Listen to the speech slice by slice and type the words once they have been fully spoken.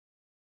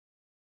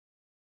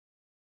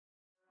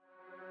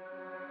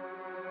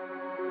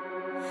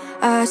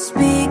I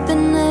speak the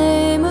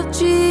name of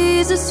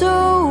Jesus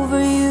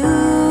over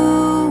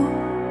you.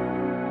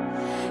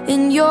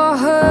 In your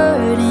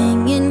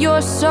hurting, in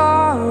your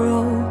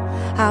sorrow,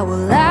 I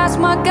will ask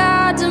my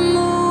God to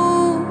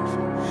move.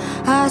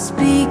 I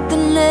speak the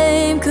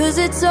name 'cause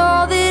it's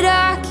all that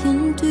I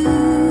can do.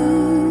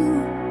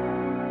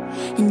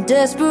 In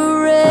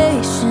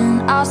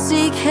desperation, I'll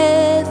seek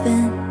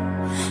heaven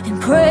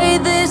and pray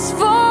this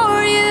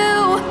for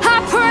you. I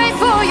pray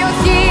for your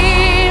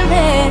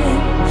healing,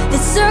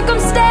 that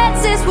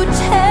circumstances would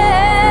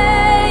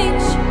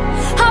change.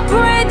 I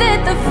pray that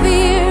the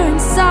fear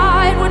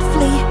inside would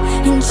flee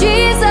in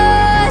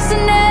Jesus'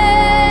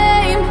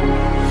 name.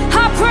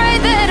 I pray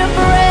that a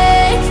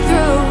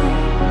breakthrough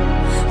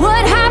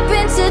would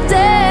happen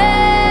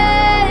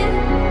today.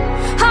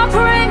 I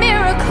pray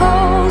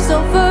miracles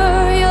over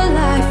your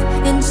life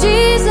in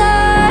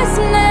Jesus'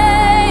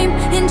 name,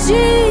 in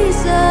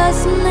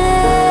Jesus' name.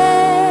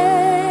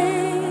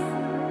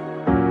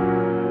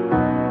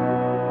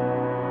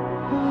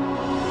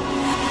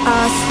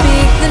 I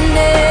speak the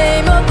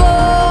name of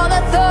all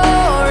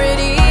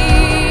authority,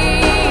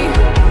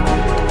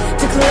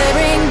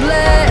 declaring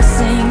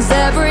blessings,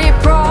 every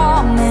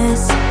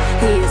promise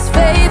He is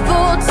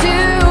faithful to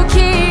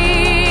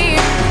keep.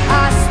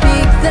 I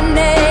speak the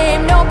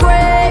name no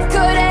grave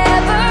could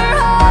ever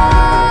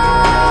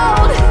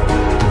hold.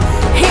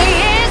 He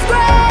is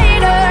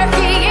greater,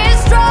 He is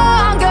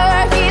stronger,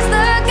 He's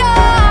the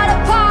God of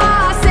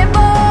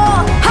possible.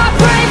 I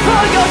pray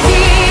for your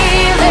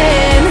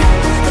healing,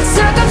 that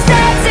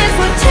circumstances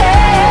would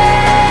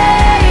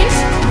change.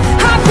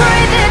 I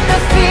pray that the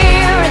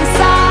fear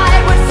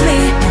inside would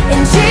flee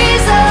in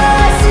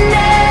Jesus'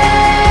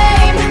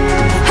 name.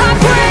 I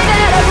pray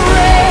that a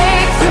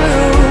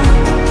breakthrough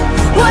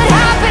would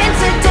happen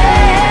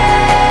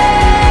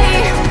today.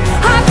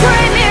 I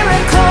pray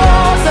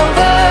miracles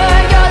over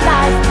your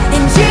life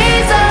in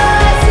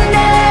Jesus'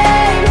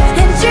 name,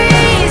 in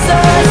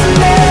Jesus'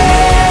 name.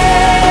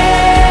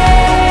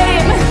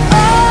 Oh,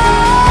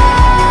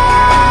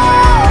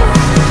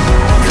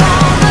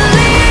 come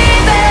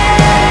believe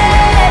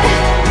it,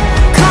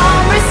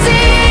 come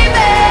receive it.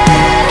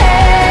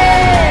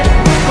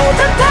 Oh,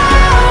 the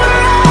power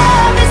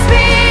of His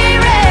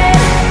Spirit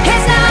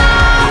is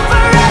now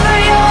forever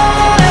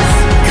yours.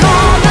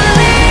 Come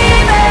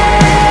believe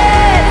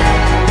it,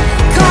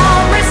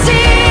 come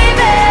receive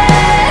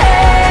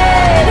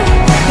it.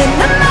 In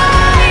the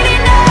mighty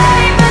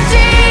name of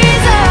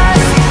Jesus,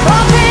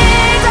 all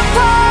things are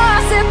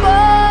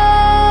possible.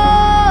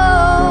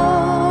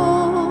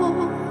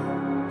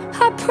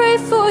 I pray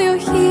for your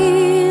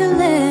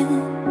healing,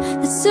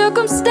 that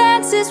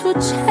circumstances will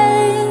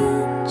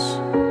change.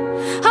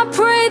 I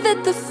pray that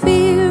the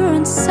fear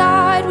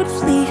inside would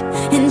flee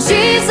in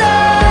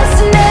Jesus'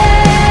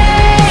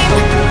 name.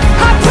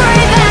 I pray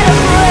that a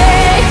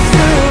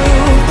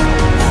breakthrough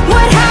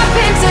would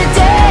happen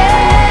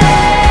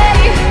today.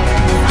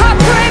 I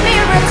pray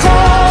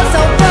miracles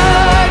over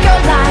your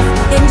life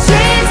in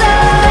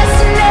Jesus'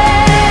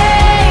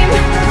 name.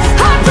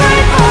 I pray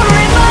for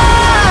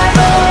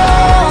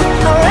revival,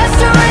 a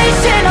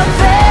restoration of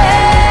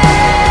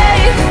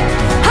faith.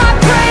 I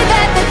pray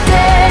that the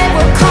dead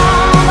will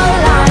come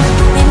alive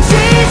in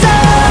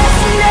Jesus'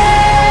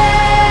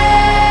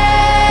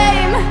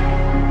 name,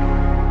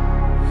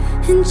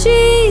 in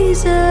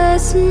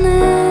Jesus'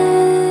 name.